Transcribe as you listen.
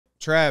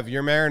Trev,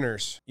 your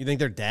Mariners. You think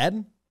they're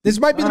dead? This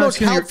might be the most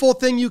helpful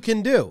thing you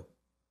can do.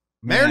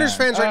 Mariners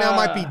fans right now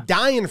might be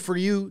dying for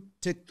you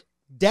to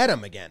dead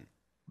them again.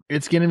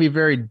 It's going to be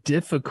very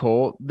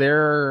difficult.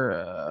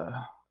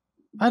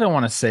 I don't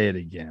want to say it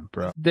again,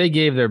 bro. They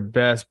gave their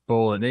best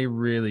bullet. They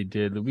really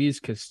did. Luis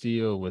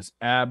Castillo was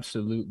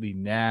absolutely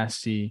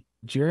nasty.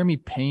 Jeremy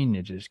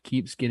Pena just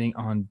keeps getting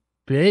on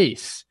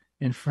base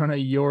in front of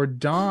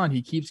Yordan.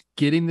 He keeps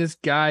getting this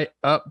guy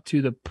up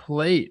to the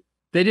plate.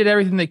 They did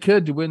everything they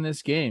could to win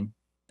this game.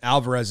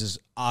 Alvarez is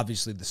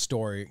obviously the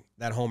story.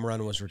 That home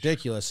run was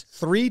ridiculous.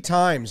 3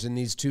 times in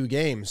these 2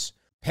 games,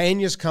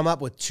 Pena's come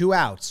up with 2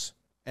 outs,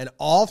 and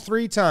all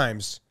 3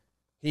 times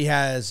he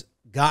has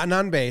gotten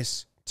on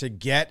base to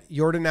get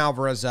Yordan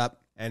Alvarez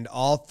up, and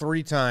all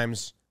 3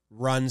 times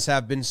runs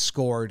have been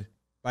scored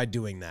by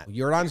doing that.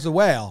 Yordan's the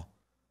whale,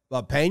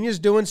 but Pena's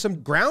doing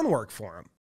some groundwork for him.